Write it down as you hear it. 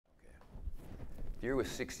The year was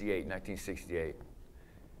 68, 1968.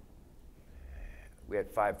 We had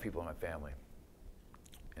 5 people in my family.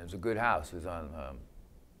 And it was a good house. It was on,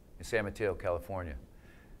 in San Mateo, California.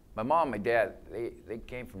 My mom and my dad, they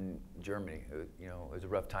came from Germany. You know, it was a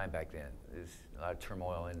rough time back then. There was a lot of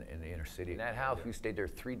turmoil in the inner city. In that house, we stayed there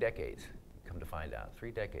 3 decades, come to find out.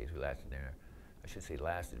 3 decades we lasted there. I shouldn't say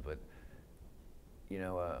lasted, but, you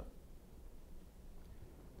know,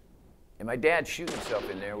 and my dad shooting himself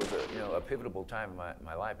in there was a pivotal time in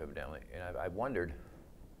my life, evidently. And I wondered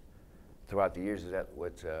throughout the years, is that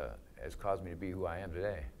what has caused me to be who I am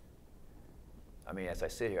today? I mean, as I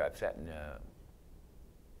sit here, I've sat in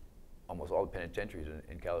almost all the penitentiaries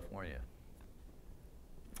in California.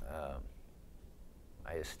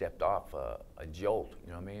 I just stepped off a jolt,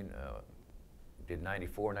 you know what I mean? Did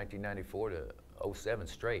 1994 to 07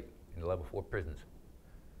 straight in the level 4 prisons.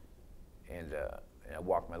 And I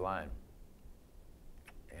walked my line.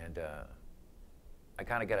 And I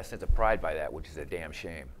kind of got a sense of pride by that, which is a damn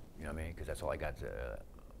shame, you know what I mean? Because that's all I got.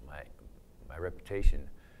 My reputation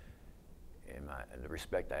and the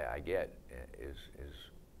respect I get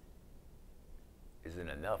isn't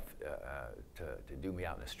enough to do me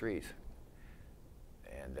out in the streets.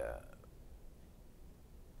 And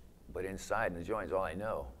but inside in the joint is all I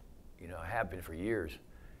know. You know, I have been for years.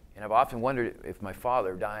 And I've often wondered if my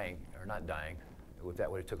father dying, or not dying, if that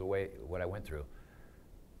would have took away what I went through.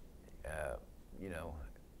 You know,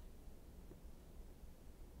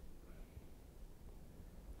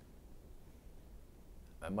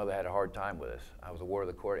 my mother had a hard time with us. I was a ward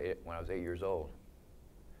of the court when I was 8 years old.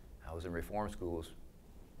 I was in reform schools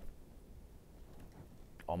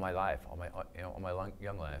all my life, all my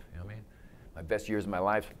young life, you know what I mean? My best years of my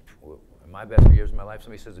life,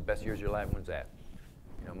 somebody says the best years of your life, when's that?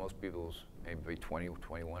 You know, most people's maybe 20,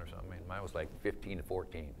 21 or something. I mean, mine was like 15 to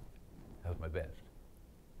 14. That was my best.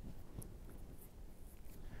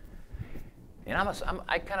 And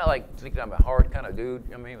I kind of like think that I'm a hard kind of dude,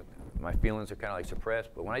 you know what I mean? My feelings are kind of like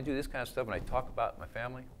suppressed, but when I do this kind of stuff and I talk about my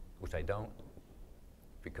family, which I don't,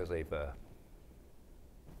 because they've,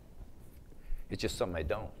 it's just something I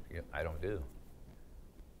don't do.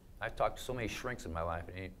 I've talked to so many shrinks in my life,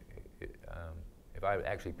 and if I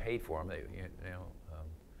actually paid for them,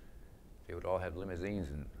 they would all have limousines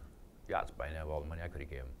and yachts by now, all the money I could have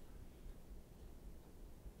given them.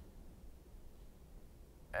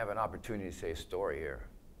 I have an opportunity to say a story here.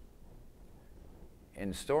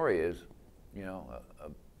 And the story is, you know,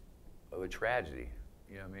 of a tragedy.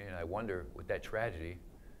 You know what I mean? I wonder, with that tragedy,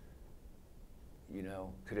 you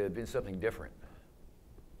know, could it have been something different?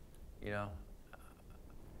 You know?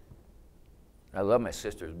 I love my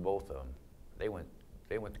sisters, both of them. They went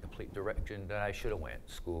the complete direction that I should have went.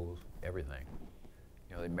 Schools, everything.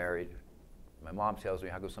 You know, they married. My mom tells me,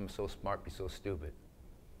 how come someone so smart be so stupid?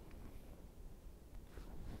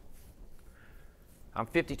 I'm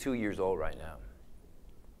 52 years old right now.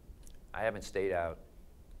 I haven't stayed out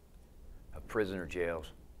of prison or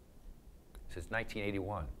jails since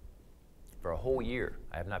 1981. For a whole year,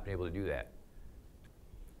 I have not been able to do that.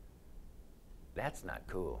 That's not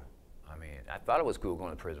cool. I mean, I thought it was cool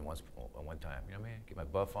going to prison one time, you know what I mean? Get my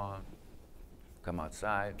buff on, come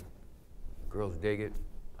outside, girls dig it.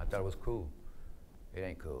 I thought it was cool. It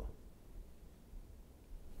ain't cool.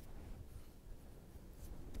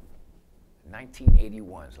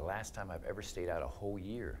 1981 is the last time I've ever stayed out a whole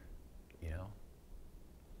year, you know?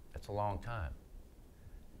 That's a long time.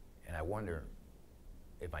 And I wonder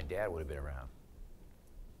if my dad would have been around.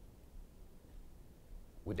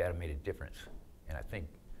 Would that have made a difference? And I think,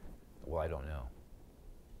 well, I don't know.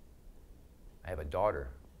 I have a daughter.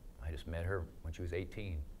 I just met her when she was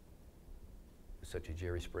 18. It was such a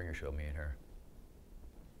Jerry Springer show, me and her.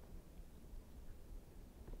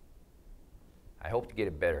 I hope to get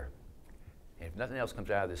it better. And if nothing else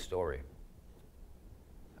comes out of this story,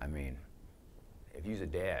 I mean, if you're a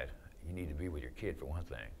dad, you need to be with your kid for one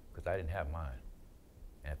thing, because I didn't have mine.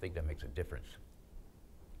 And I think that makes a difference.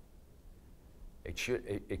 It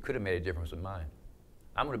could have made a difference with mine.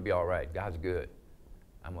 I'm going to be all right. God's good.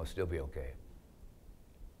 I'm going to still be okay.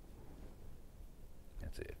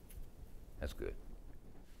 That's it. That's good.